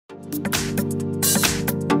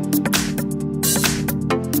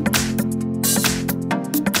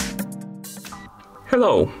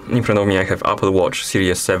Hello, in front of me I have Apple Watch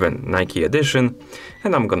Series 7 Nike Edition,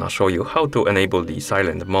 and I'm gonna show you how to enable the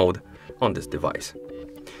silent mode on this device.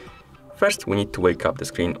 First, we need to wake up the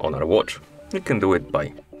screen on our watch. You can do it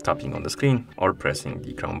by tapping on the screen or pressing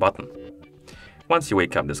the crown button. Once you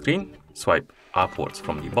wake up the screen, swipe upwards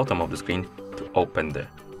from the bottom of the screen to open the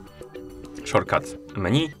shortcuts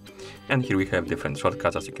menu, and here we have different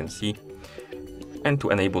shortcuts as you can see. And to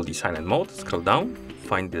enable the silent mode, scroll down,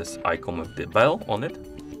 find this icon with the bell on it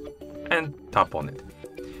and tap on it.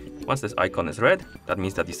 Once this icon is red, that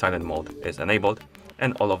means that the silent mode is enabled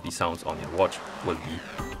and all of the sounds on your watch will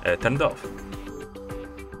be turned off.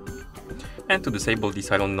 And to disable the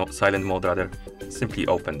silent mode, simply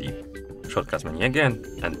open the shortcuts menu again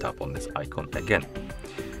and tap on this icon again.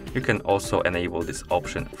 You can also enable this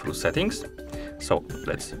option through settings. So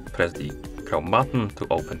let's press the crown button to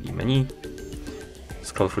open the menu.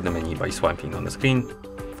 Scroll through the menu by swiping on the screen,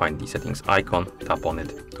 find the settings icon, tap on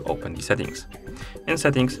it to open the settings. In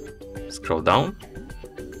settings, scroll down,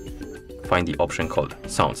 find the option called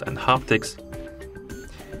sounds and haptics,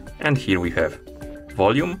 and here we have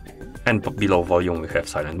volume, and below volume we have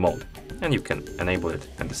silent mode, and you can enable it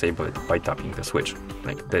and disable it by tapping the switch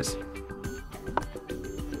like this.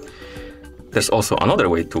 There's also another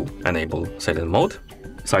way to enable silent mode.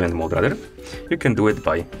 You can do it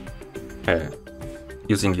by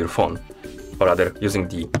using your phone, or rather using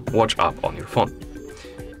the watch app on your phone.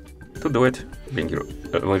 To do it,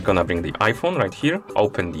 we're gonna bring the iPhone right here,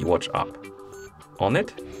 open the watch app on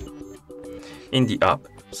it. In the app,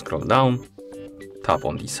 scroll down, tap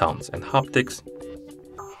on the sounds and haptics,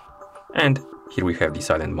 and here we have the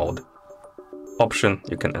silent mode option.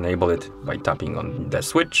 You can enable it by tapping on the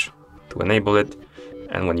switch to enable it,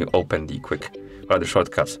 and when you open the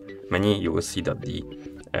shortcuts menu, you will see that the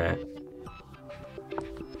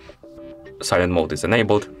silent mode is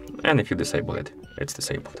enabled, and if you disable it, it's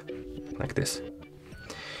disabled, like this.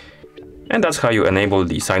 And that's how you enable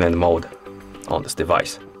the silent mode on this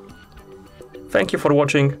device. Thank you for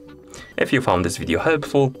watching. If you found this video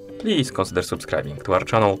helpful, please consider subscribing to our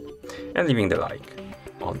channel and leaving the like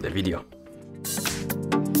on the video.